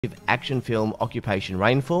action film Occupation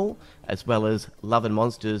Rainfall, as well as Love and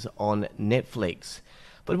Monsters on Netflix.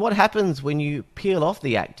 But what happens when you peel off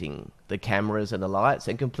the acting, the cameras and the lights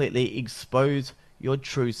and completely expose your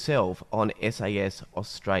true self on SAS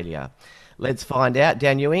Australia? Let's find out.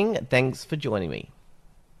 Dan Ewing, thanks for joining me.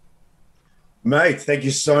 Mate, thank you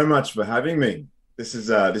so much for having me. This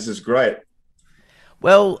is great.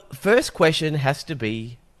 Well, first question has to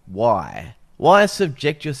be why? Why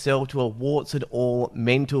subject yourself to a warts and all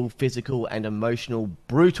mental, physical, and emotional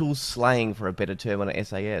brutal slaying, for a better term, on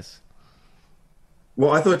SAS?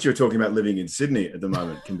 Well, I thought you were talking about living in Sydney at the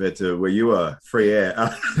moment compared to where you are, free air.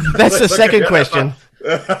 That's the second question.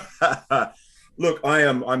 Look,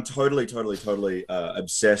 I'm totally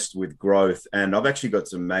obsessed with growth, and I've actually got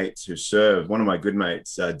some mates who serve. One of my good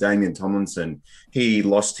mates, Damien Tomlinson, he's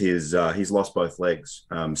lost both legs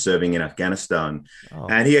serving in Afghanistan, Oh.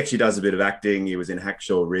 and he actually does a bit of acting. He was in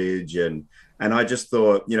Hacksaw Ridge, and I just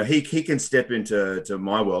thought, he can step into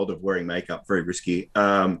my world of wearing makeup, very risky.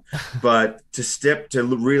 But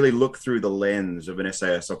to really look through the lens of an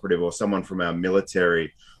SAS operative or someone from our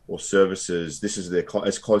military or services, this is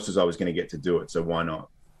as close as I was going to get to do it. So why not?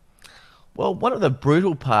 Well, one of the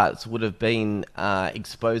brutal parts would have been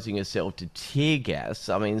exposing yourself to tear gas.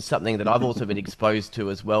 I mean, something that I've also been exposed to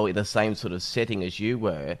as well in the same sort of setting as you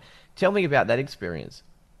were. Tell me about that experience.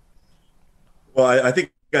 Well, I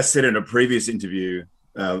think I said in a previous interview,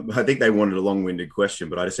 I think they wanted a long-winded question,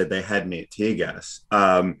 but I just said they had me at tear gas.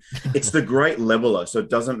 It's the great leveler, so it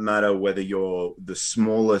doesn't matter whether you're the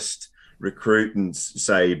smallest recruit in,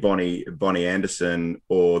 say, Bonnie Anderson,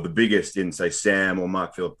 or the biggest in, say, Sam or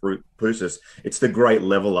Mark Philippoussis. It's the great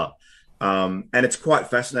leveler. And it's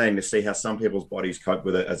quite fascinating to see how some people's bodies cope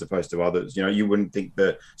with it as opposed to others. You wouldn't think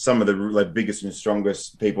that some of the biggest and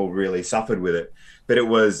strongest people really suffered with it, but it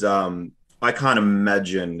was. I can't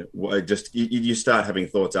imagine. Just you start having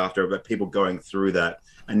thoughts after about people going through that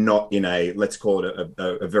and not in a, let's call it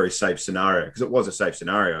a very safe scenario, because it was a safe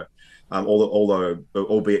scenario, although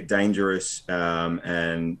albeit dangerous,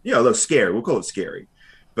 and a little scary. We'll call it scary,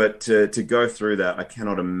 but to go through that, I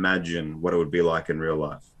cannot imagine what it would be like in real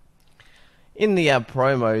life. In the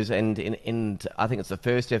promos and in I think it's the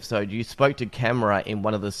first episode, you spoke to camera in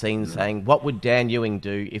one of the scenes saying, "What would Dan Ewing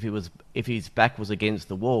do if his back was against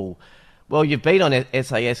the wall?" Well, you've been on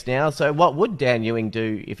SAS now, so what would Dan Ewing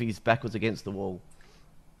do if his back was against the wall?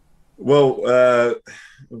 Well,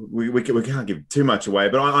 we can't give too much away,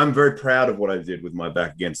 but I'm very proud of what I did with my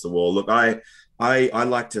back against the wall. Look, I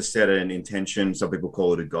like to set an intention. Some people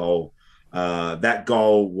call it a goal. That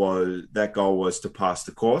goal was to pass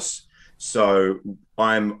the course. So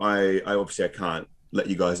I obviously I can't let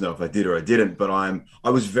you guys know if I did or I didn't, but I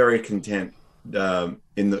was very content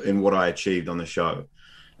in what I achieved on the show.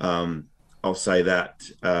 I'll say that,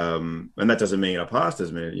 and that doesn't mean I passed.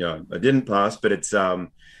 Doesn't mean I didn't pass. But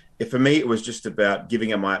for me, it was just about giving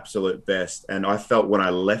it my absolute best. And I felt when I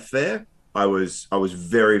left there, I was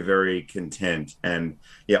very, very content. And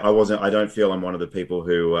yeah, I wasn't. I don't feel I'm one of the people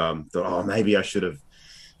who thought, oh, maybe I should have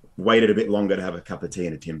waited a bit longer to have a cup of tea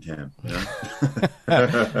and a Tim Tam.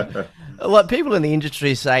 Like, people in the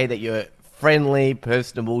industry say that you're friendly,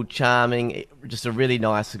 personable, charming, just a really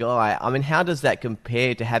nice guy. I mean, how does that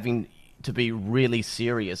compare to having to be really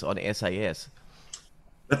serious on SAS?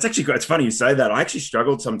 That's actually great. It's funny you say that. I actually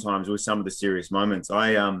struggled sometimes with some of the serious moments.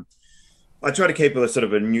 I try to keep a sort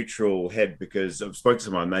of a neutral head, because I've spoken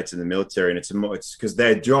to my mates in the military, and it's because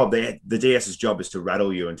their job, the DS's job, is to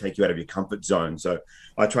rattle you and take you out of your comfort zone. So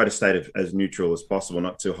I try to stay as neutral as possible,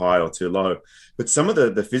 not too high or too low. But some of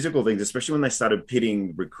the physical things, especially when they started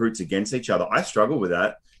pitting recruits against each other, I struggle with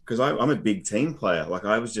that, because I'm a big team player. Like,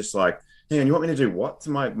 I was just like, hey, and you want me to do what to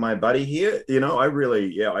my buddy here?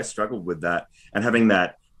 I struggled with that, and having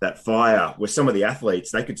that fire with some of the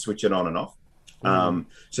athletes, they could switch it on and off.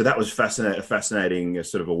 So that was a fascinating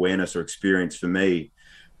sort of awareness or experience for me.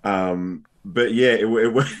 But yeah, it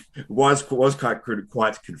was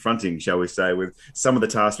quite confronting, shall we say, with some of the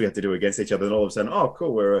tasks we had to do against each other. And all of a sudden, oh,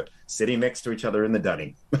 cool, we're sitting next to each other in the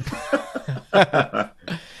dunny.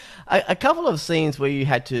 A couple of scenes where you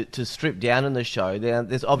had to strip down in the show.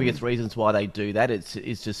 There's obvious reasons why they do that.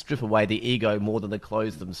 It's to strip away the ego more than the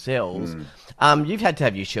clothes themselves. You've had to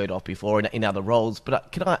have your shirt off before in other roles,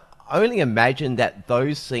 but can I only imagine that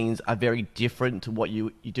those scenes are very different to what you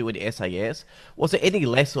do in SAS? Was it any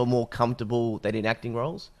less or more comfortable than in acting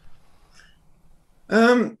roles?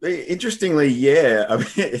 Interestingly, yeah. I mean,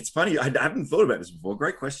 it's funny. I haven't thought about this before.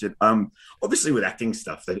 Great question. Obviously with acting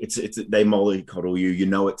stuff, that it's they mollycoddle you. You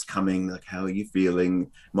know it's coming. Like, how are you feeling?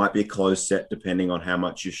 Might be a closed set depending on how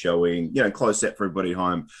much you're showing. You know, closed set for everybody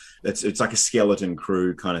home. It's like a skeleton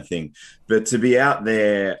crew kind of thing. But to be out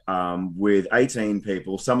there with 18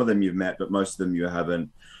 people, some of them you've met, but most of them you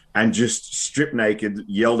haven't. And just strip naked,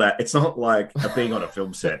 yelled at. It's not like being on a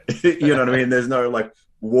film set. You know what I mean? There's no like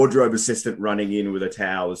wardrobe assistant running in with a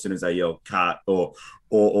towel as soon as they yell cut or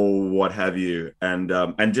what have you, and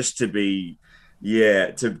just to be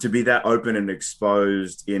to be that open and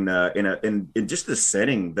exposed in just the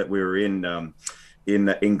setting that we were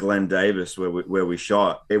in Glen Davis where we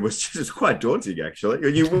shot. It was just quite daunting,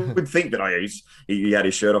 actually. You would think that he had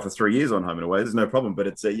his shirt off for 3 years on Home and Away. There's no problem, but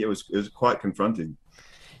it was quite confronting.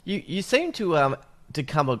 You seem to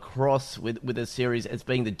come across with a series as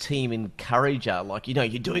being the team encourager. Like, you know,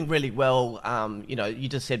 you're doing really well. You know, you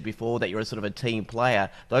just said before that you're a sort of a team player.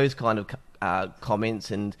 Those kind of comments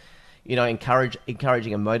and, you know,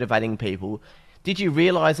 encouraging and motivating people. Did you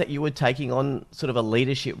realize that you were taking on sort of a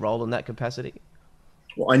leadership role in that capacity?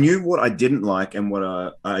 Well, I knew what I didn't like and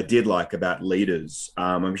what I did like about leaders.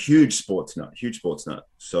 I'm a huge sports nut, huge sports nut.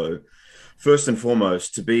 So first and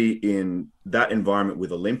foremost, to be in that environment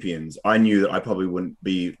with Olympians, I knew that I probably wouldn't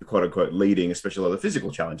be quote unquote leading, especially on the physical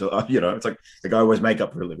challenge. You know, it's like the guy always make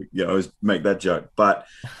up for a living. You know, I always make that joke. But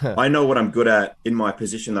I know what I'm good at in my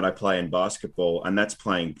position that I play in basketball, and that's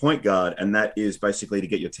playing point guard. And that is basically to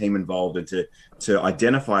get your team involved and to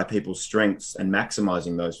identify people's strengths and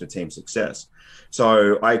maximizing those for team success.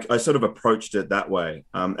 So I sort of approached it that way.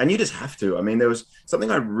 And you just have to. I mean, there was something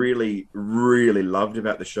I really, really loved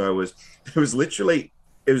about the show was it was literally,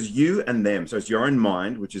 it was you and them. So it's your own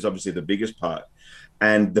mind, which is obviously the biggest part,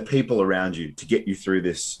 and the people around you to get you through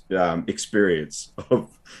this experience of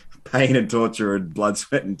pain and torture and blood,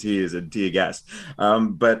 sweat, and tears and tear gas.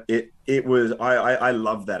 But it was I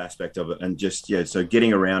love that aspect of it, and just so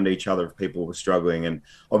getting around each other if people were struggling, and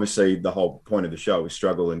obviously the whole point of the show was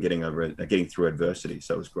struggle and getting through adversity.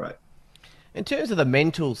 So it was great. In terms of the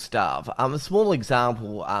mental stuff, a small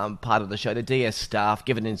example part of the show, the DS staff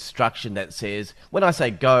give an instruction that says, when I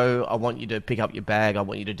say go, I want you to pick up your bag, I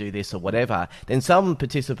want you to do this or whatever. Then some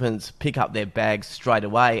participants pick up their bags straight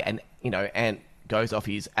away and, you know, and goes off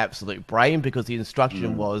his absolute brain because the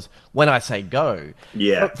instruction was, when I say go.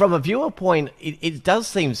 Yeah. From a viewer point, it does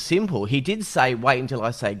seem simple. He did say, wait until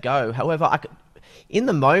I say go. However, in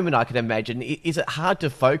the moment, I can imagine, is it hard to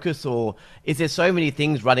focus, or is there so many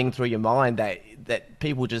things running through your mind that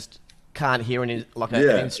people just can't hear an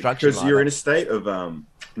instruction? Because you're in a state of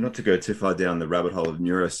not to go too far down the rabbit hole of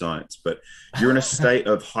neuroscience, but you're in a state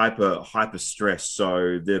of hyper stress.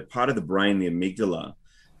 So the part of the brain, the amygdala,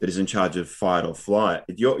 that is in charge of fight or flight,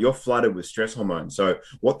 you're flooded with stress hormones. So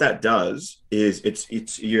what that does is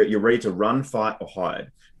you're ready to run, fight, or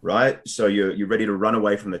hide. Right, so you're ready to run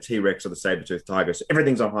away from the T-Rex or the saber-toothed tiger. So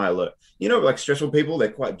everything's on high alert. You know, like stressful people, they're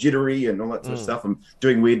quite jittery and all that sort of stuff. I'm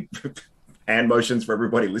doing weird hand motions for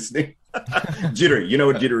everybody listening. Jittery, you know,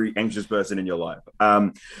 a jittery, anxious person in your life.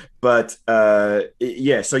 So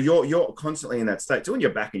you're constantly in that state. So when you're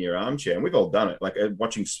back in your armchair, and we've all done it, like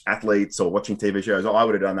watching athletes or watching TV shows. Oh, I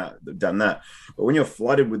would have done that. But when you're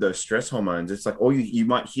flooded with those stress hormones, it's like you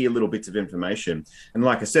might hear little bits of information, and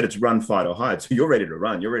like I said, it's run, fight, or hide. So you're ready to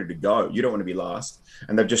run. You're ready to go. You don't want to be last.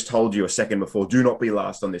 And they've just told you a second before, do not be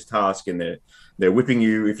last on this task, and they're whipping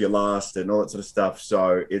you if you're last and all that sort of stuff.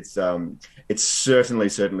 So it's certainly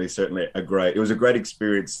it was a great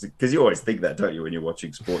experience, because you always think that, don't you, when you're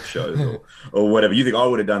watching sports shows or whatever. You think, I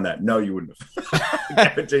would have done that. No, you wouldn't have. I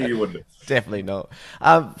guarantee you wouldn't have. Definitely not.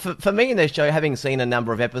 For me in this show, having seen a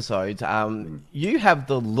number of episodes, you have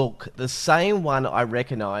the look, the same one I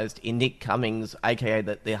recognised in Nick Cummings, aka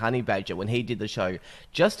the Honey Badger, when he did the show.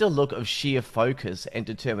 Just a look of sheer focus and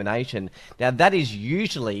determination. Now, that is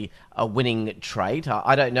usually a winning trait.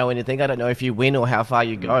 I don't know anything. I don't know if you win or how far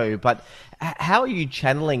you go, but how are you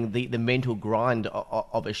channeling the mental grind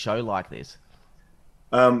of a show like this?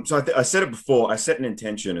 So I said it before. I set an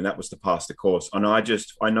intention, and that was to pass the course. And I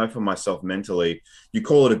know for myself mentally, you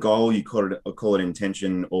call it a goal, you call it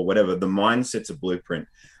intention or whatever. The mind sets a blueprint.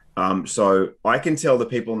 So I can tell the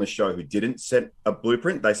people on the show who didn't set a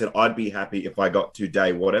blueprint, they said, I'd be happy if I got to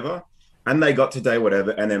day whatever. And they got to day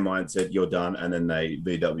whatever, and their mind said, you're done. And then they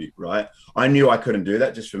VW, right? I knew I couldn't do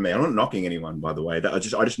that just for me. I'm not knocking anyone, by the way. I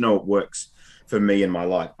just know it works for me in my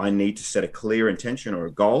life. I need to set a clear intention or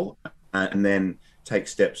a goal, and then take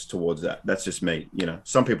steps towards that. That's just me. You know,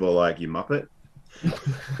 some people are like, you muppet.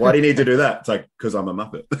 Why do you need to do that? It's like, because I'm a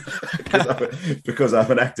Muppet, because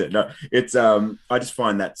I'm an actor. No, it's I just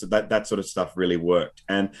find that sort of stuff really worked,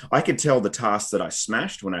 and I could tell the tasks that I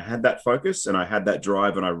smashed when I had that focus and I had that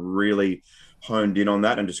drive, and I really honed in on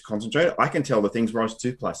that and just concentrated. I can tell the things where I was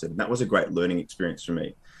too placid, and that was a great learning experience for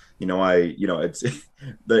me. It's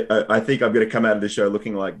I think I'm going to come out of this show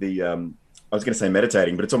looking like the I was going to say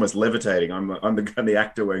meditating, but it's almost levitating. I'm the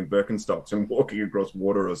actor wearing Birkenstocks and walking across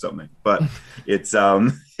water or something. But it's I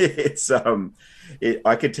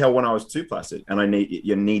could tell when I was too placid, and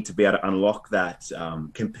you need to be able to unlock that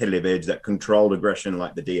competitive edge, that controlled aggression,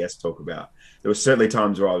 like the DS talk about. There were certainly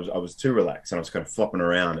times where I was too relaxed and I was kind of flopping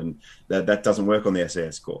around, and that doesn't work on the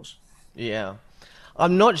SAS course. Yeah.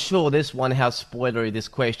 I'm not sure this one how spoilery this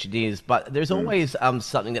question is, but there's always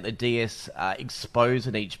something that the DS expose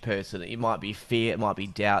in each person. It might be fear, it might be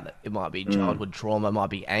doubt, it might be childhood trauma, it might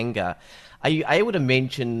be anger. Are you able to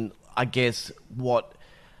mention, I guess, what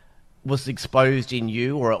was exposed in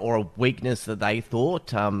you, or a weakness that they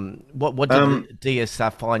thought? What did the DS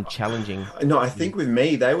find challenging? No, I think with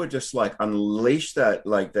me, they would just like unleash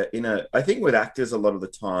that inner. I think with actors, a lot of the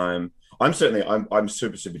time, I'm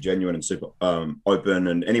super super genuine and super open,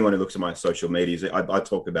 and anyone who looks at my social medias, I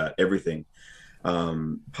talk about everything,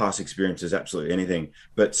 past experiences, absolutely anything.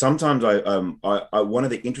 But sometimes I one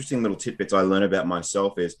of the interesting little tidbits I learn about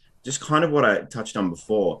myself is just kind of what I touched on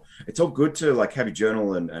before. It's all good to like have a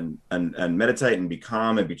journal and meditate and be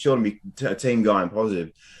calm and be chill and be a team guy and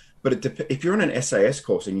positive. But if you're in an SAS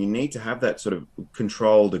course and you need to have that sort of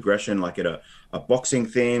controlled aggression, like at a boxing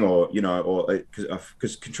thing, or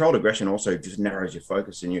because controlled aggression also just narrows your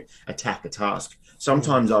focus and you attack a task.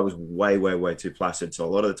 Sometimes I was way, way, way too placid. So a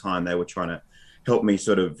lot of the time they were trying to help me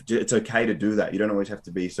sort of. It's okay to do that. You don't always have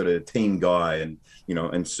to be sort of a team guy and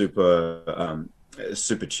super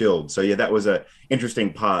chilled. So yeah, that was a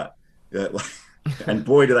interesting part. And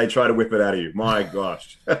boy, do they try to whip it out of you. My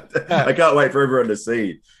gosh. I can't wait for everyone to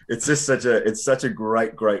see. It's just such a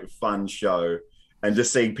great, great fun show. And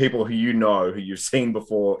just seeing people who who you've seen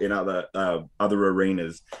before in other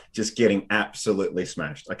arenas, just getting absolutely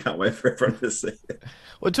smashed. I can't wait for everyone to see it.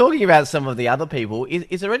 Well, talking about some of the other people,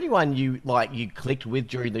 is there anyone you clicked with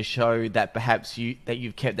during the show that perhaps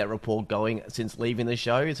you've kept that rapport going since leaving the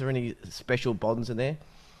show? Is there any special bonds in there?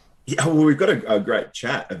 Yeah, well, we've got a great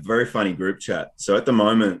chat, a very funny group chat. So at the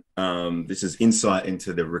moment, this is insight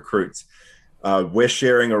into the recruits. We're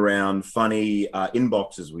sharing around funny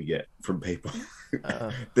inboxes we get from people.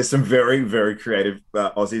 There's some very, very creative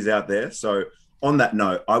Aussies out there. So on that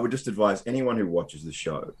note, I would just advise anyone who watches the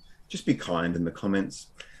show, just be kind in the comments.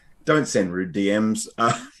 Don't send rude DMs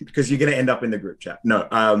because you're going to end up in the group chat. No,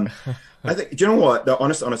 I think. Do you know what the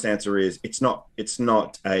honest answer is? It's not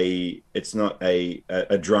a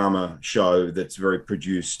drama show that's very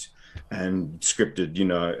produced and scripted.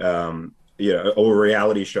 Or a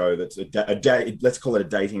reality show that's let's call it a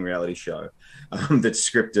dating reality show that's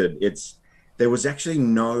scripted. There was actually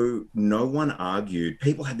no one argued.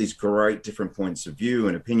 People had these great different points of view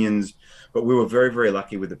and opinions, but we were very, very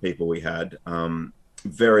lucky with the people we had.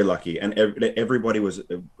 Very lucky, and everybody was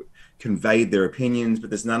conveyed their opinions, but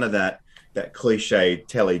there's none of that cliche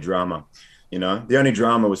telly drama. The only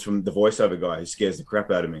drama was from the voiceover guy who scares the crap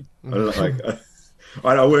out of me. I don't know,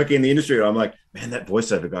 like I work in the industry, and I'm like, man, that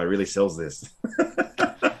voiceover guy really sells this.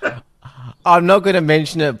 I'm not going to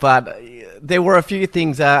mention it, but there were a few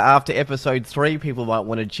things after episode 3 people might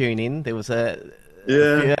want to tune in. There was a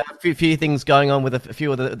few things going on with a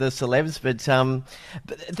few of the celebs, but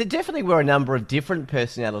there definitely were a number of different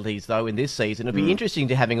personalities though in this season. It'd be interesting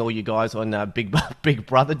to having all you guys on Big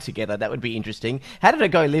Brother together. That would be interesting. How did it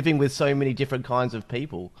go living with so many different kinds of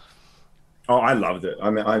people? Oh, I loved it. I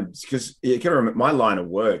mean, because you can remember my line of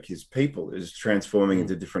work is people, is transforming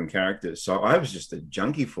into different characters. So I was just a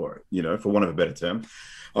junkie for it, for want of a better term.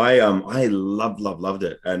 I loved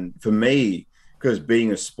it. And for me, because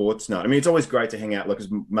being a sports nut, I mean, it's always great to hang out. Because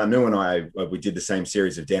Manu and I, we did the same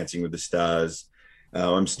series of Dancing with the Stars.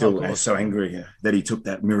 I'm still so angry that he took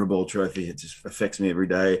that mirror ball trophy. It just affects me every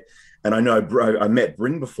day. And I know, I met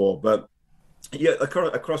Bryn before, but yeah,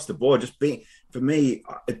 across the board, just being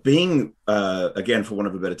again, for want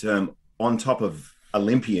of a better term, on top of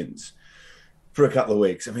Olympians for a couple of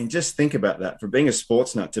weeks. I mean, just think about that. For being a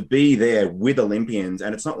sports nut, to be there with Olympians,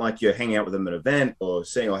 and it's not like you're hanging out with them at an event or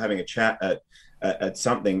having a chat at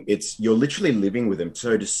something. You're literally living with them.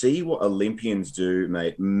 So to see what Olympians do,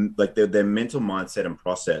 mate, like their mental mindset and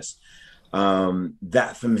process,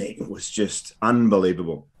 that for me was just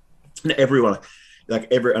unbelievable. And everyone.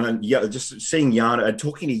 Just seeing Yana and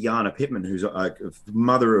talking to Yana Pittman, who's a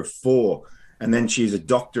mother of 4, and then she's a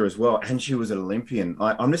doctor as well, and she was an Olympian.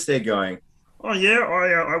 I'm just there going, Oh yeah,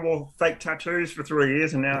 I wore fake tattoos for 3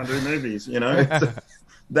 years and now I do movies.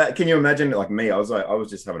 That can you imagine? Like me, I was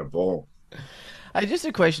just having a ball. Hey, just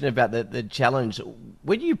a question about the challenge.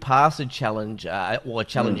 When you pass a challenge or a Mm,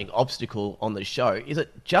 challenging obstacle on the show, is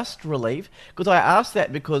it just relief? Because I ask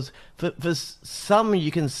that because for some,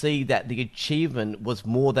 you can see that the achievement was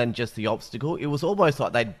more than just the obstacle. It was almost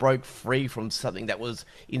like they'd broke free from something that was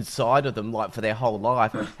inside of them, like for their whole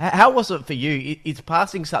life. How was it for you? Is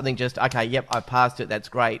passing something just, okay, yep, I passed it, that's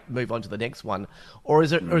great, move on to the next one? Or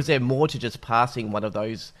mm. is there more to just passing one of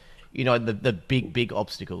those, the big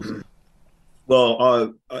obstacles?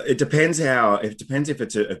 Well, it depends how. It depends if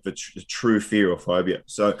it's a true fear or phobia.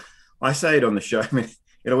 So, I say it on the show. I mean,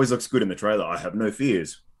 it always looks good in the trailer. I have no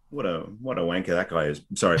fears. What a wanker that guy is.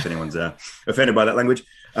 Sorry if anyone's offended by that language.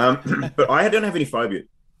 But I don't have any phobia.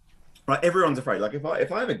 Like, everyone's afraid. Like if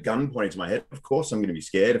I have a gun pointing to my head, of course I'm going to be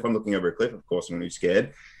scared. If I'm looking over a cliff, of course I'm going to be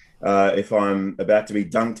scared. If I'm about to be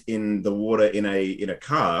dunked in the water in a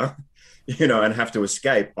car, and have to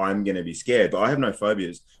escape, I'm going to be scared. But I have no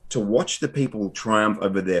phobias. To watch the people triumph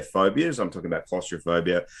over their phobias, I'm talking about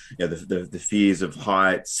claustrophobia, the fears of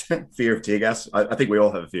heights, fear of tear gas. I think we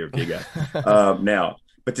all have a fear of tear gas now.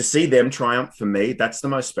 But to see them triumph, for me, that's the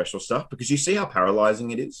most special stuff because you see how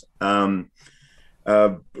paralyzing it is. Bonnie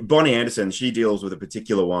Anderson, she deals with a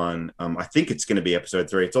particular one. I think it's going to be episode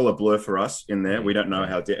 3. It's all a blur for us in there. We don't know Yeah.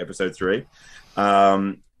 how to episode 3.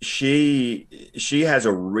 She has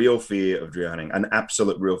a real fear of drowning, an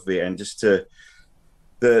absolute real fear, and just to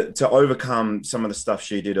overcome some of the stuff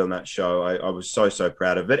she did on that show, I was so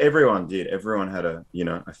proud of it. Everyone did. Everyone had a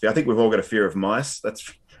fear. I think we've all got a fear of mice. That's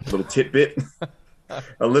a little tidbit.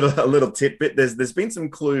 A little tidbit. There's been some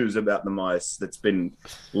clues about the mice that's been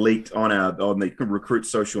leaked on the recruit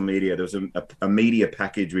social media. There was a media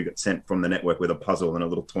package we got sent from the network with a puzzle and a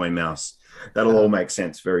little toy mouse. That'll all make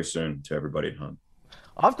sense very soon to everybody at home.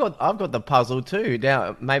 I've got the puzzle too.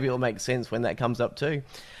 Now maybe it'll make sense when that comes up too.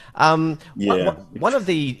 Yeah, One of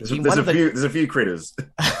the there's, in there's one a of the few there's a few critters.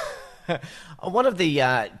 one of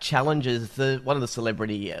the challenges, one of the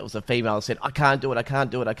celebrity, it was a female, said, "I can't do it, I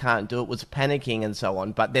can't do it, I can't do it." Was panicking and so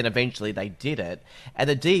on, but then eventually they did it, and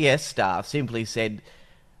the DS staff simply said,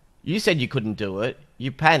 "You said you couldn't do it.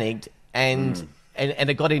 You panicked, and Mm. and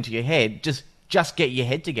it got into your head. Just get your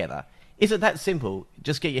head together. Is it that simple?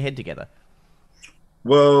 Just get your head together."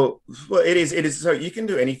 Well, it is. It is. So you can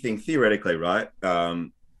do anything theoretically, right?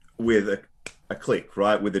 With a click,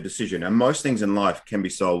 right? With a decision. And most things in life can be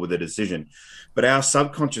solved with a decision. But our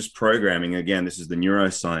subconscious programming, again, this is the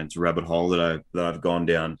neuroscience rabbit hole that I've gone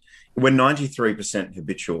down. We're 93%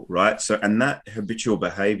 habitual, right? So, and that habitual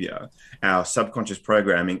behavior, our subconscious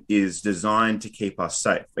programming is designed to keep us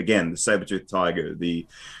safe. Again, the saber-toothed tiger, the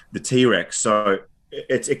T-Rex. So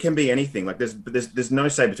it can be anything. Like there's no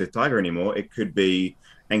saber-toothed tiger anymore. It could be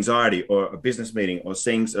anxiety or a business meeting or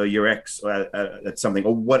seeing your ex at something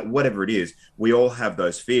or whatever it is. We all have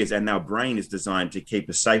those fears, and our brain is designed to keep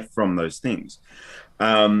us safe from those things.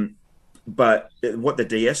 Um, but what the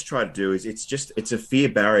DS try to do is it's a fear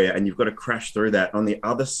barrier, and you've got to crash through that. On the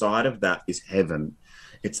other side of that is heaven.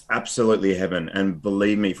 It's absolutely heaven, and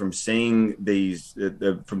believe me, from seeing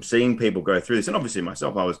people go through this, and obviously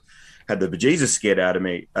myself, I was had the bejesus scared out of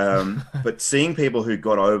me. But seeing people who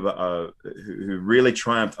got over, who really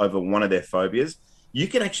triumphed over one of their phobias, you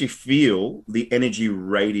can actually feel the energy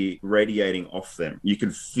radiating off them. You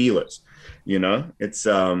can feel it. It's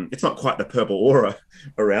not quite the purple aura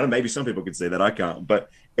around it. Maybe some people could see that. I can't, but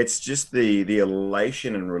it's just the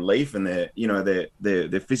elation and relief and their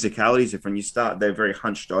physicalities. If when you start, they're very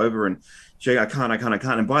hunched over and I can't.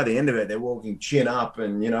 And by the end of it, they're walking chin up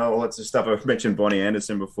and all that sort of stuff. I've mentioned Bonnie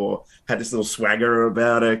Anderson before, had this little swagger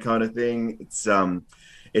about her kind of thing.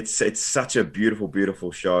 It's such a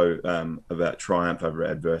beautiful show about triumph over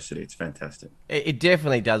adversity. It's fantastic. It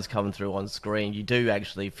definitely does come through on screen. You do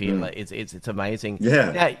actually feel Mm. it. It's amazing.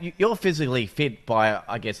 Yeah. Now you're physically fit by,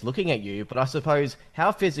 I guess, looking at you. But I suppose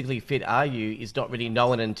how physically fit are you is not really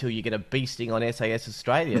known until you get a beasting on SAS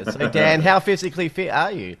Australia. So Dan, how physically fit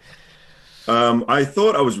are you? I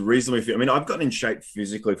thought I was reasonably fit. I mean, I've gotten in shape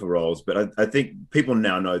physically for roles, but I think people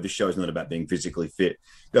now know this show is not about being physically fit.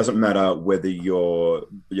 It doesn't matter whether you're,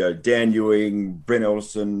 Dan Ewing, Brent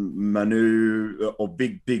Elson, Manu, or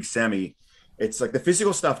Big Sammy. It's like the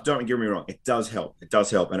physical stuff. Don't get me wrong; it does help. It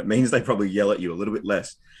does help, and it means they probably yell at you a little bit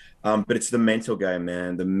less. But it's the mental game,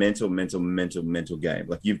 man. The mental game.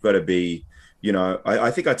 Like you've got to be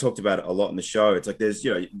I think I talked about it a lot in the show. It's like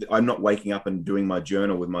I'm not waking up and doing my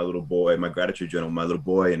journal with my little boy, my gratitude journal, with my little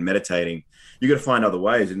boy, and meditating. You got to find other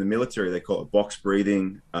ways. In the military, they call it box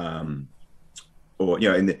breathing, or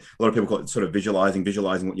a lot of people call it sort of visualizing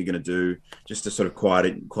what you're going to do, just to sort of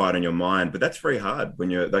quieten your mind. But that's very hard when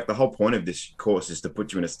you're like, the whole point of this course is to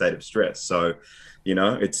put you in a state of stress. So,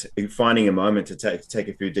 it's finding a moment to take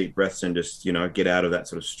a few deep breaths and just get out of that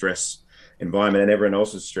sort of stress environment, and everyone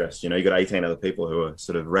else is stressed. You got 18 other people who are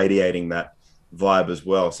sort of radiating that vibe as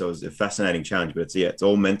well. So it's a fascinating challenge, but it's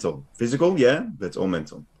all mental, physical, yeah, but it's all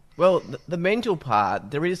mental. Well, the mental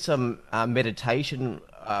part, there is some meditation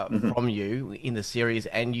Mhm. from you in the series,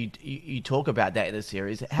 and you talk about that in the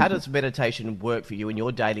series. How does meditation work for you in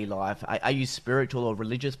your daily life? Are you spiritual or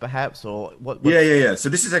religious, perhaps, or what? Yeah, What's yeah, yeah. So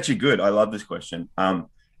this is actually good. I love this question.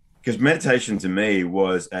 Because meditation to me it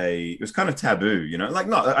was kind of taboo, Like,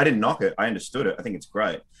 no, I didn't knock it. I understood it. I think it's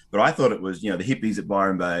great. But I thought it was, the hippies at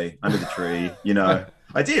Byron Bay under the tree.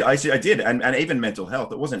 I did. And even mental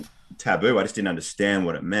health, it wasn't taboo. I just didn't understand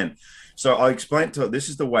what it meant. So I explained to her, this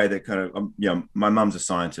is the way that kind of, my mum's a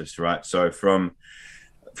scientist, right? So from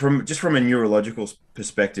a neurological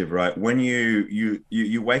perspective, right? When you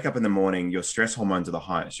wake up in the morning, your stress hormones are the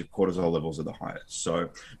highest, your cortisol levels are the highest. So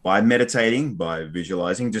by meditating, by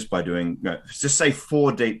visualizing, just by doing, just say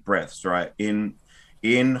 4 deep breaths, right? In,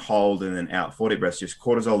 hold, and then out. 4 deep breaths, just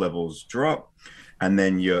cortisol levels drop, and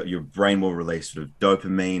then your brain will release sort of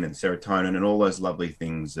dopamine and serotonin and all those lovely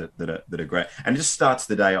things that are great, and it just starts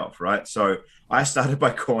the day off, right? So I started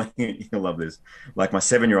by calling it, you'll love this, like my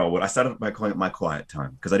 7-year-old would. I started by calling it my quiet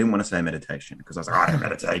time because I didn't want to say meditation because I was like, I don't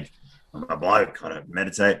meditate. I'm a bloke, kind of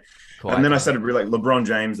meditate. And quiet then I time? started really, like, LeBron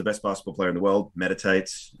James, the best basketball player in the world,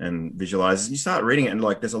 meditates and visualizes. And you start reading it, and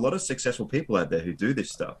like, there's a lot of successful people out there who do this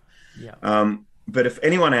stuff. Yeah. But if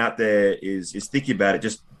anyone out there is thinking about it,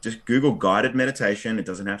 just Google guided meditation. It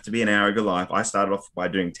doesn't have to be an hour of your life. I started off by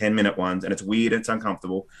doing 10-minute ones, and it's weird, it's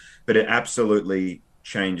uncomfortable, but it absolutely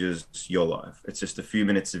changes your life. It's just a few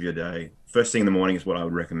minutes of your day. First thing in the morning is what I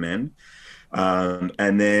would recommend.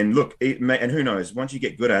 And then look, and who knows, once you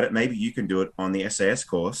get good at it, maybe you can do it on the SAS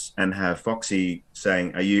course and have Foxy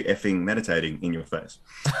saying, "Are you effing meditating?" in your face,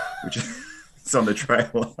 which it's on the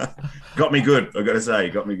trailer. Got me good. I've got to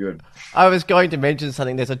say, got me good. I was going to mention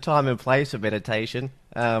something. There's a time and place for meditation.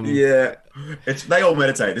 Yeah, they all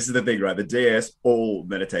meditate. This is the thing, right? The DS all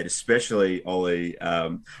meditate, especially Ollie.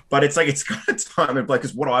 But it's like it's got a time and place,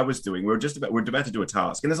 because what I was doing, we're about to do a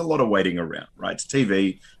task, and there's a lot of waiting around, right? It's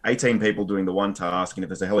TV, 18 people doing the one task, and if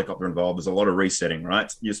there's a helicopter involved, there's a lot of resetting,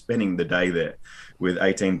 right? You're spending the day there with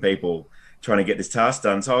 18 people trying to get this task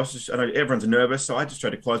done. So I know everyone's nervous, so I just tried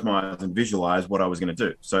to close my eyes and visualize what I was going to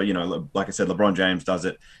do. So, like I said, LeBron James does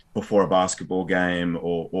it before a basketball game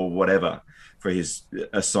or whatever for his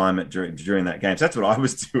assignment during that game. So that's what I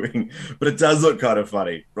was doing. But it does look kind of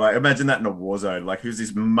funny, right? Imagine that in a war zone. Like, who's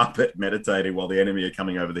this Muppet meditating while the enemy are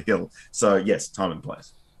coming over the hill? So yes, time and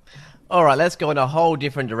place. All right, let's go in a whole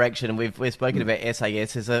different direction. We've spoken about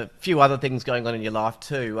SAS. There's a few other things going on in your life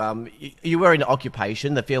too. You were in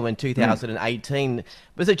Occupation, the film in Mm. 2018.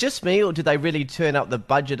 Was it just me, or did they really turn up the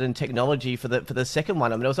budget and technology for the second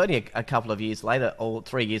one? I mean, it was only a couple of years later, or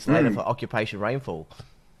 3 years later, for Mm. Occupation Rainfall.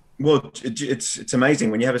 Well, it's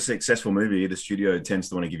amazing when you have a successful movie. The studio tends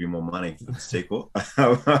to want to give you more money for the sequel.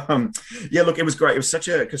 Yeah, look, it was great. It was such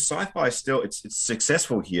a because sci-fi is still it's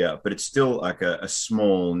successful here, but it's still like a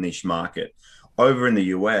small niche market. Over in the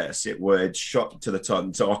US, it shot to the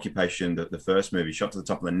top. So Occupation, the first movie, shot to the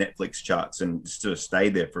top of the Netflix charts and sort of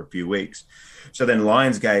stayed there for a few weeks. So then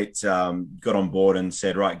Lionsgate got on board and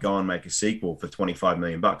said, right, go and make a sequel for 25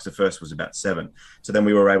 million bucks. The first was about 7. So then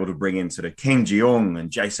we were able to bring in sort of King Jeong and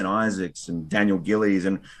Jason Isaacs and Daniel Gillies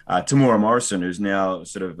and Tamura Morrison, who's now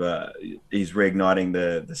sort of he's reigniting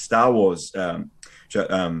the Star Wars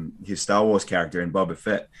his Star Wars character in Boba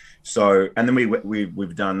Fett. So and then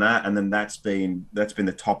we've done that, and then that's been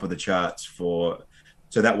the top of the charts for.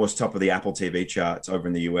 So that was top of the Apple TV charts over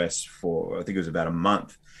in the US for, I think it was about a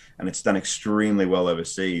month, and it's done extremely well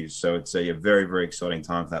overseas. So it's a very, very exciting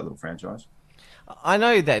time for that little franchise. I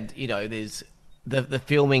know that there's the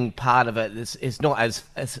filming part of it is not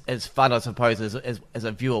as fun, I suppose, as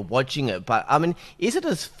a viewer watching it. But I mean, is it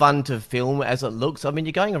as fun to film as it looks? I mean,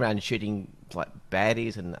 you're going around shooting like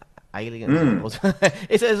baddies and aliens. Mm.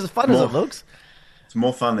 Is it as fun as it More, looks? it's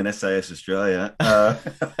more fun than SAS Australia. Oh,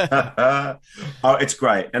 it's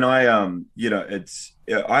great, and it's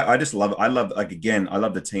I just love it. I love, like, again, I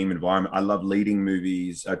love the team environment. I love leading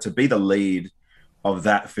movies. To be the lead of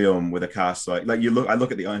that film with a cast I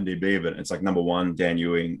look at the IMDb of it. It's like number one, Dan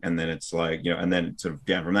Ewing, and then it's like and then sort of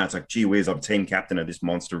down from that, it's like, gee whiz, I'm team captain of this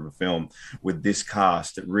monster of a film with this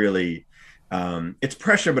cast. It really, it's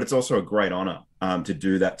pressure, but it's also a great honor to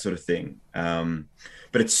do that sort of thing.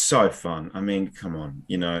 But it's so fun. I mean, come on,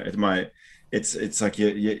 it's my it's like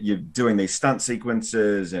you're doing these stunt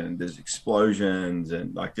sequences and there's explosions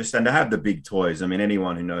and like just and to have the big toys. I mean,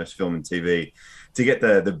 anyone who knows film and TV, to get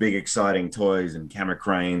the big exciting toys and camera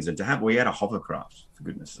cranes and to have we had a hovercraft for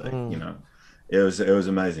goodness sake, you Mm. know, it was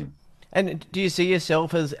amazing. And do you see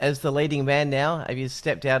yourself as the leading man now? Have you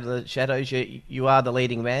stepped out of the shadows? You are the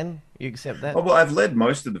leading man. You accept that? Oh, well, I've led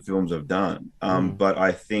most of the films I've done, Mm. but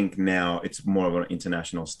I think now it's more of an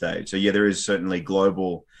international stage. So yeah, there is certainly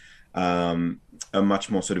global, um, a much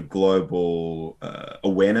more sort of global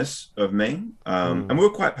awareness of me, and Mm. we were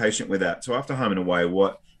quite patient with that. So after Home and Away,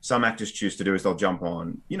 what some actors choose to do is they'll jump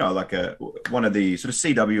on, like a one of the sort of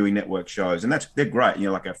CWE network shows, and they're great,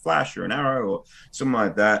 like a Flash or an Arrow or something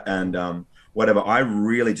like that, and whatever. I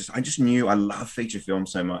just knew I love feature film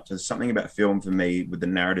so much. There's something about film for me with the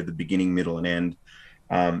narrative, the beginning, middle, and end,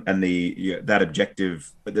 and that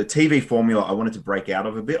objective. But the TV formula, I wanted to break out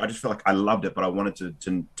of a bit. I just felt like I loved it, but I wanted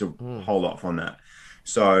to Mm. hold off on that.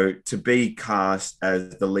 So to be cast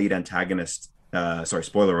as the lead antagonist. Sorry,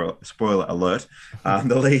 spoiler alert.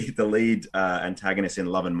 The lead antagonist in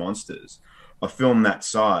Love and Monsters, a film that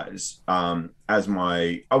size, as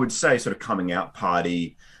my I would say sort of coming out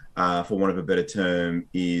party, for want of a better term,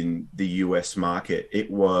 in the US market. It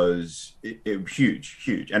huge,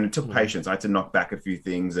 huge, and it took Mm. patience. I had to knock back a few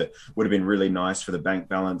things that would have been really nice for the bank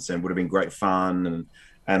balance and would have been great fun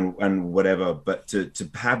and whatever. But to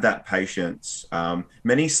have that patience,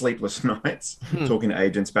 many sleepless nights talking to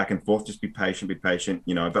agents back and forth. Just be patient,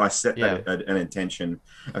 But I set Yeah. that an intention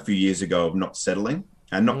a few years ago of not settling.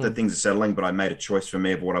 And not that Mm. things are settling, but I made a choice for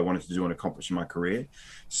me of what I wanted to do and accomplish in my career.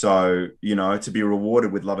 So, to be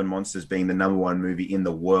rewarded with Love and Monsters being the number one movie in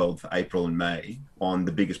the world for April and May on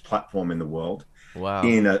the biggest platform in the world Wow.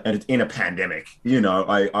 in a pandemic,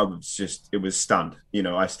 I was just it was stunned.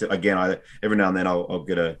 I still again I every now and then I'll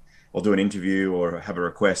do an interview or have a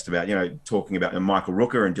request about talking about Michael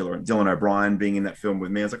Rooker and Dylan O'Brien being in that film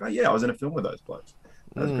with me. I was like, oh yeah, I was in a film with those blokes.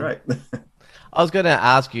 That was Mm. great. I was going to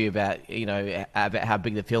ask you about, about how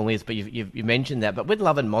big the film is, but you mentioned that. But with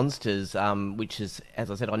Love and Monsters, which is, as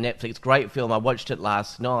I said, on Netflix, great film. I watched it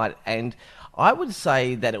last night, and I would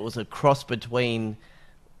say that it was a cross between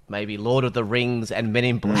maybe Lord of the Rings and Men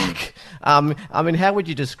in Mm. Black. I mean, how would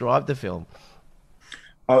you describe the film?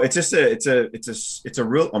 Oh, it's a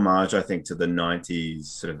real homage, I think, to the '90s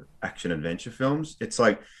sort of action adventure films. It's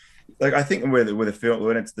like I think with a film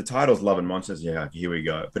when it's the title's Love and Monsters, yeah, here we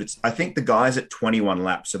go. But I think the guys at 21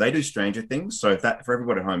 Laps, so they do Stranger Things. So if that for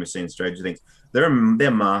everybody at home who's seen Stranger Things, they're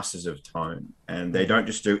masters of tone, and they Mm. don't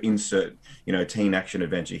just do insert teen action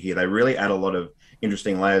adventure here. They really add a lot of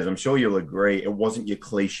interesting layers. I'm sure you'll agree. It wasn't your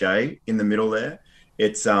cliche in the middle there.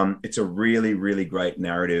 It's a really really great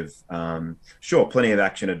narrative. Sure, plenty of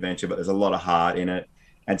action adventure, but there's a lot of heart in it,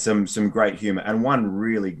 and some great humor, and one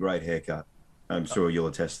really great haircut. I'm sure you'll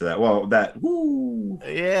attest to that. Well,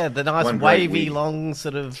 Yeah, the nice one great wavy, wig. long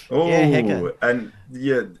sort of, yeah, haircut. Oh, and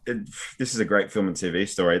yeah, this is a great film and TV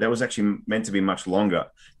story. That was actually meant to be much longer,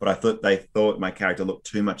 but they thought my character looked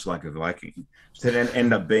too much like a Viking. So it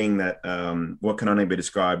ended up being that what can only be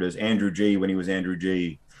described as Andrew G when he was Andrew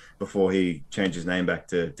G before he changed his name back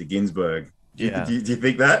to Ginsburg. Yeah. Do you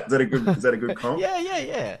think that? Is that a good comp? Yeah, yeah,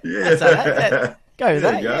 yeah. I'd say Yeah. go with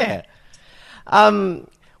There you that, go. yeah. Um,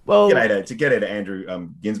 well, Get out of Andrew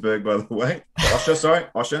Ginsburg, by the way. Osher, sorry,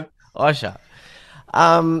 Osher. Osha.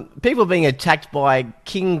 People being attacked by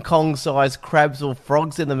King Kong-sized crabs or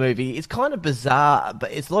frogs in the movie, it's kind of bizarre,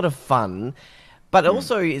 but it's a lot of fun. But Mm,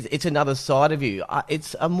 also, it's another side of you.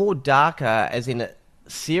 It's a more darker, as in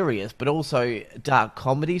serious, but also dark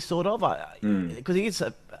comedy, sort of. mm. Because it's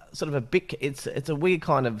a sort of a big. It's a weird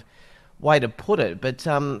kind of way to put it. But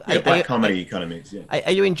Yeah, black comedy kind of mix. Yeah.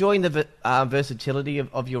 are you enjoying the versatility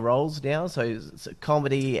of your roles now? So,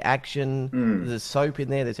 comedy, action, Mm. there's soap in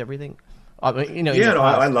there, there's everything. I mean, in Yeah, your no,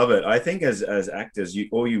 I past. love it. I think as actors, you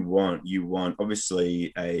want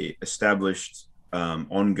obviously a established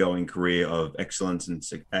ongoing career of excellence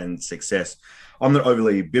and success. I'm not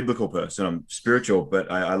overly biblical person. I'm spiritual,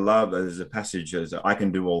 but I love there's a passage as I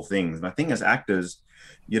can do all things, and I think as actors,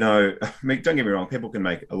 I mean, don't get me wrong, people can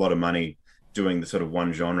make a lot of money doing the sort of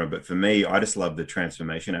one genre, but for me, I just love the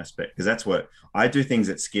transformation aspect because that's what I do things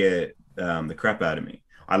that scare the crap out of me.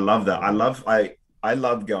 I love that. I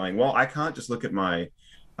love going, well, I can't just look at my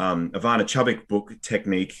Ivana Chubbuck book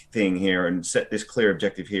technique thing here and set this clear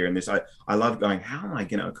objective here. And this, I love going, how am I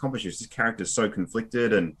going to accomplish this? This character's so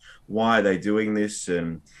conflicted and why are they doing this?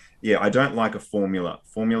 And yeah, I don't like a formula.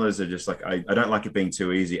 Formulas are just like, I don't like it being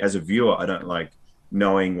too easy. As a viewer, I don't like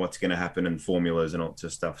knowing what's going to happen in formulas and all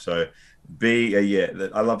this stuff. So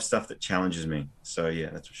I love stuff that challenges me. So yeah,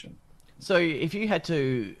 that's for sure. So, if you had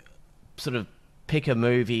to sort of pick a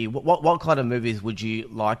movie, what kind of movies would you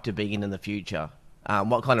like to be in the future?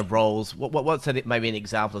 What kind of roles? What's maybe an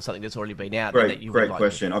example of something that's already been out there that Great, you would great like to?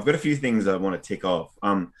 question. I've got a few things I want to tick off.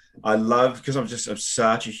 I love because I'm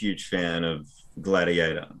such a huge fan of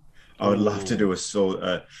Gladiator. I would love to Ooh. do a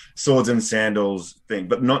swords and sandals thing,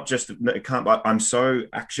 but not just it can't. I'm so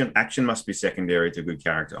action. Action must be secondary to good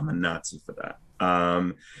character. I'm a Nazi for that.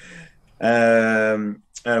 And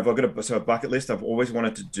if I've got a bucket list, I've always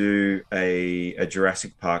wanted to do a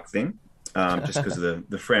Jurassic Park thing, just because of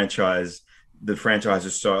the franchise. The franchise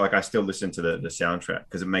is so like I still listen to the soundtrack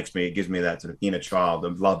because it gives me that sort of inner child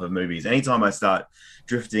of love of movies. Anytime I start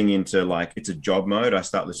drifting into like it's a job mode, I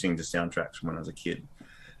start listening to soundtracks from when I was a kid.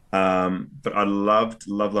 But I love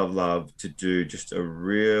to do just a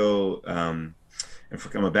real. I'm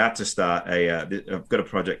about to start I've got a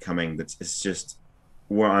project coming that's it's just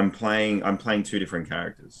where I'm playing two different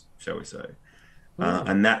characters, shall we say? Hmm.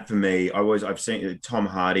 And that for me, I've seen Tom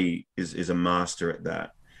Hardy is a master at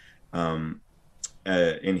that. Um,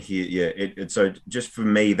 in here, yeah. So just for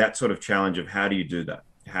me, that sort of challenge of how do you do that?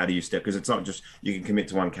 How do you step? Because it's not just you can commit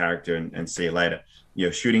to one character and see you later.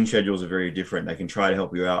 Shooting schedules are very different. They can try to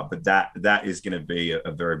help you out, but that is going to be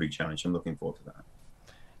a very big challenge. I'm looking forward to that.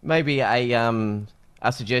 Maybe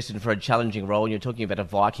a suggestion for a challenging role. And you're talking about a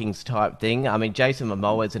Vikings type thing. I mean, Jason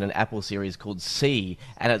Momoa is in an Apple series called C,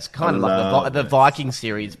 and it's I kind of like love the it. Viking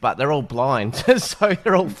series, but they're all blind, so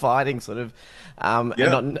they're all fighting sort of, and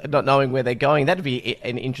Yeah, not knowing where they're going. That'd be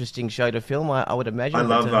an interesting show to film, I would I imagine.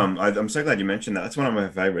 But love. I'm so glad you mentioned that. That's one of my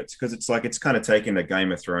favorites because it's like it's kind of taking the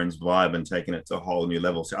Game of Thrones vibe and taking it to a whole new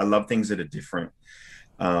level. So I love things that are different.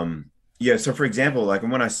 Um, yeah. So for example, like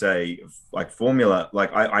when I say like formula,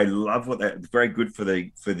 like I love what that very good for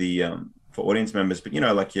audience members. But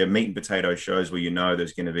like your meat and potato shows where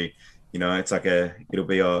there's going to be, it's like it'll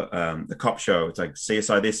be the cop show. It's like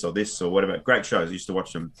CSI this or whatever. Great shows. I used to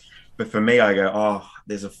watch them. But for me, I go, oh,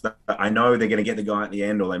 I know they're going to get the guy at the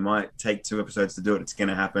end, or they might take two episodes to do it. It's going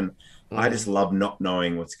to happen. I mm, just love not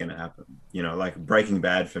knowing what's going to happen. Like Breaking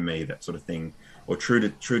Bad for me, that sort of thing, or True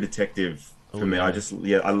Detective for oh me.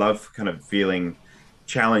 yeah. I love kind of feeling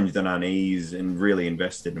challenged and unease and really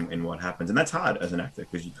invested in what happens. And that's hard as an actor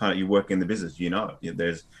because you work in the business.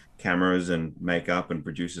 There's cameras and makeup and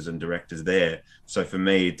producers and directors there. So for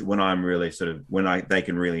me, when I'm really sort of they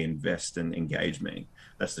can really invest and engage me.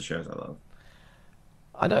 That's the shows I love.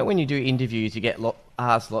 I know when you do interviews, you get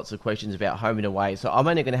asked lots of questions about home and away. So I'm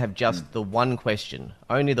only going to have Mm, just the one question,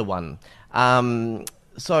 only the one. Um,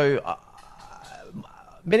 so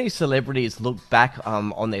many celebrities look back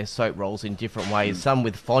on their soap roles in different ways. mm. Some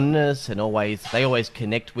with fondness, and they always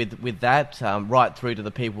connect with that. Right through to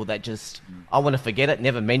the people that just I want to forget it,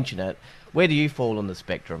 never mention it. Where do you fall on the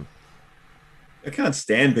spectrum? I can't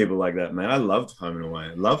stand people like that, man. I loved Home and Away.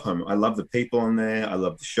 I love Home. I love the people on there. I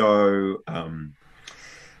love the show.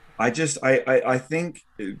 I think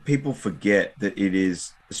people forget that it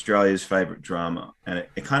is Australia's favorite drama, and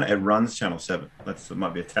it runs Channel 7. It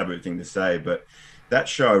might be a taboo thing to say, but that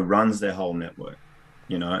show runs their whole network.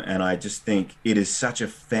 And I just think it is such a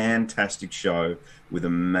fantastic show with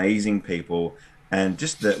amazing people, and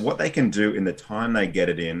just what they can do in the time they get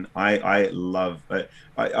it in. I love.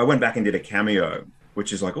 I went back and did a cameo,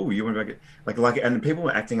 which is like, oh, you went back, and people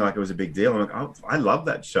were acting like it was a big deal. I'm like, oh, I love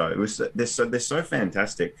that show. They're so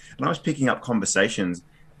fantastic, and I was picking up conversations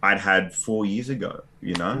I'd had 4 years ago.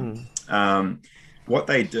 Mm. What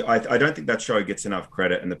they do, I don't think that show gets enough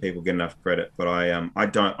credit, and the people get enough credit. But I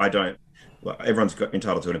don't. Well, everyone's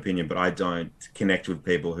entitled to an opinion, but I don't connect with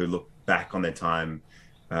people who look back on their time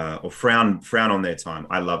or frown on their time.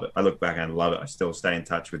 I love it. I look back and love it. I still stay in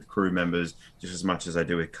touch with crew members just as much as I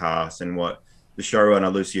do with cast and what the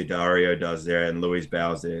showrunner Lucia Dario does there and Louise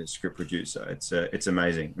Bowers, their script producer. It's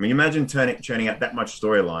amazing. I mean, imagine churning out that much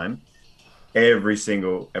storyline every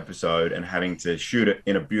single episode and having to shoot it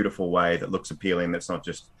in a beautiful way that looks appealing. That's not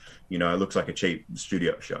just it looks like a cheap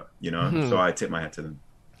studio show. So I tip my hat to them.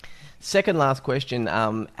 Second last question.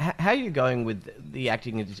 How are you going with the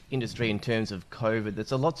acting industry in terms of COVID?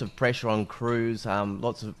 There's lots of pressure on crews,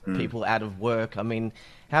 lots of Mm, people out of work. I mean,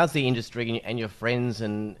 how's the industry and your friends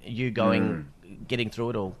and you going, mm. getting through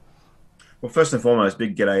it all? Well, first and foremost,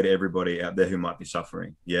 big g'day to everybody out there who might be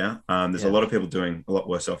suffering. Yeah, there's a Yeah. lot of people doing a lot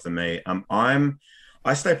worse off than me.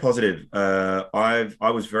 I stay positive. I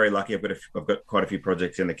was very lucky. I've got quite a few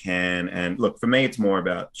projects in the can, and look, for me, it's more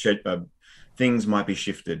about things might be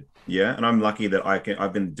shifted. Yeah, and I'm lucky that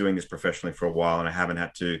I've been doing this professionally for a while, and I haven't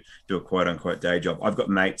had to do a quote unquote day job. I've got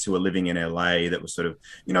mates who are living in LA that were sort of,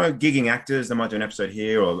 gigging actors. They might do an episode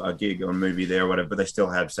here or a gig or a movie there or whatever, but they still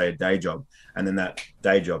have, say, a day job, and then that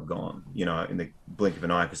day job gone, in the blink of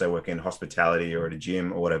an eye because they work in hospitality or at a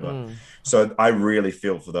gym or whatever. Mm. So I really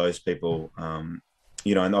feel for those people.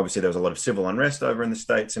 And obviously there was a lot of civil unrest over in the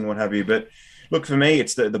States and what have you. But look, for me,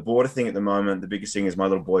 it's the border thing at the moment. The biggest thing is my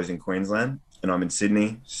little boy's in Queensland and I'm in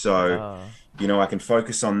Sydney. So, Ah. I can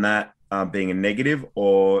focus on that being a negative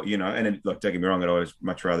or, look, don't get me wrong, I'd always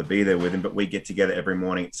much rather be there with him, but we get together every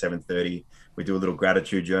morning at 7:30. We do a little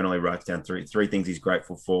gratitude journal. He writes down three things he's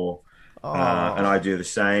grateful for. And Oh. I do the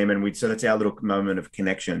same. And so that's our little moment of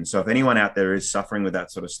connection. So if anyone out there is suffering with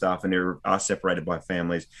that sort of stuff and they are separated by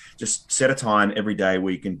families, just set a time every day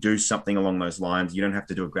where you can do something along those lines. You don't have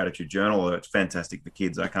to do a gratitude journal, although it's fantastic for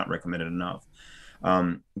kids. I can't recommend it enough.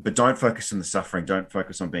 But don't focus on the suffering. Don't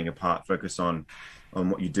focus on being apart. Focus on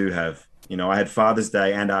what you do have. I had Father's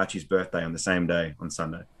Day and Archie's birthday on the same day on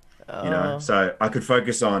Sunday. Oh. So I could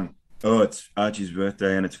focus on, oh, it's Archie's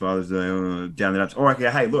birthday and it's Father's Day, down the ups. Or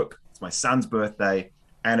okay, hey, look, it's my son's birthday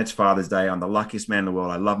and it's Father's Day. I'm the luckiest man in the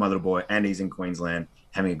world. I love my little boy and he's in Queensland,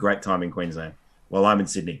 having a great time in Queensland. Well, I'm in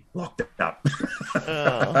Sydney, locked up.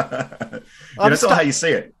 Oh. I'm It's all how stuck. you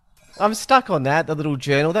see it. I'm stuck on that. The little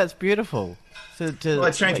journal. That's beautiful. Well, To it's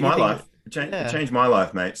let changed you my think. life. It Yeah. changed my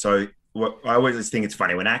life, mate. So I always just think it's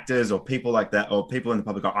funny when actors or people like that or people in the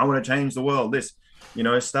public go, I want to change the world.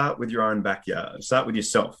 Start with your own backyard. Start with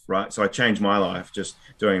yourself, right? So I changed my life just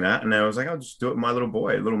doing that. And then I was like, I'll just do it with my little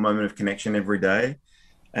boy, a little moment of connection every day.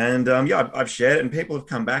 And yeah, I've shared it, and people have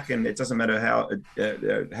come back, and it doesn't matter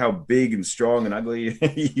how big and strong and ugly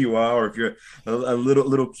you are, or if you're a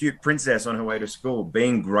little cute princess on her way to school.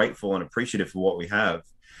 Being grateful and appreciative for what we have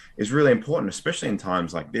is really important, especially in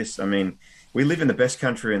times like this. I mean, we live in the best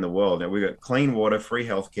country in the world. Now, we've got clean water, free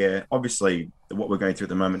healthcare. Obviously, what we're going through at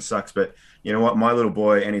the moment sucks, but you know what? My little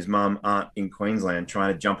boy and his mum aren't in Queensland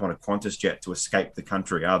trying to jump on a Qantas jet to escape the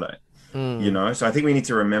country, are they? Mm. So I think we need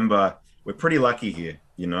to remember we're pretty lucky here.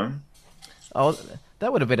 Oh,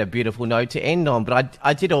 that would have been a beautiful note to end on. But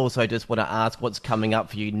I did also just want to ask what's coming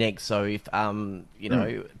up for you next. So if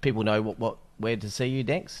Mm. people know where to see you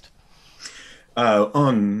next.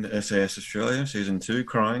 On SAS Australia, season two,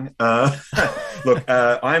 crying. Look,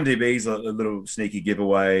 IMDb is a little sneaky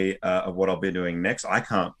giveaway of what I'll be doing next. I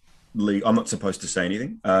can't I'm not supposed to say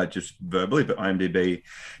anything, just verbally, but IMDb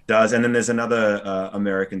does. And then there's another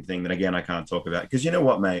American thing that, again, I can't talk about. Because you know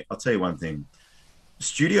what, mate? I'll tell you one thing.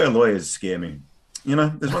 Studio lawyers scare me.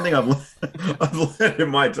 There's one thing I've learned in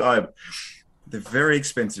my time. They're very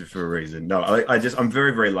expensive for a reason. No, I'm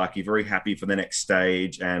very, very lucky, very happy for the next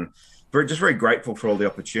stage, and very grateful for all the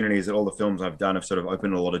opportunities that all the films I've done have sort of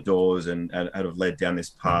opened a lot of doors and have led down this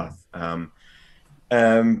path.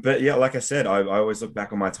 But yeah, like I said, I always look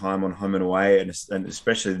back on my time on Home and Away, and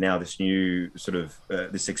especially now this new sort of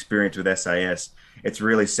this experience with SAS. It's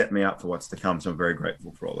really set me up for what's to come. So I'm very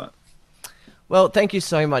grateful for all that. Well, thank you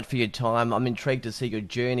so much for your time. I'm intrigued to see your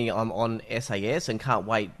journey. I'm on SAS and can't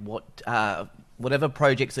wait whatever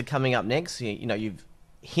projects are coming up next. You've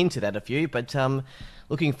hinted at a few, but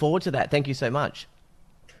looking forward to that. Thank you so much.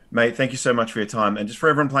 Mate, thank you so much for your time. And just for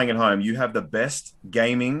everyone playing at home, you have the best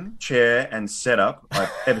gaming chair and setup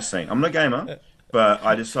I've ever seen. I'm not a gamer, but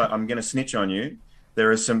I'm going to snitch on you.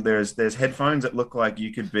 There's headphones that look like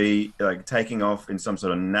you could be like taking off in some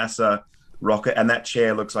sort of NASA rocket, and that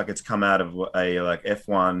chair looks like it's come out of a like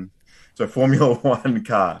F1, so Formula One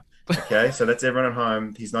car. Okay, so that's everyone at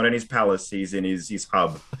home. He's not in his palace; he's in his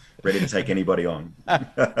hub, ready to take anybody on.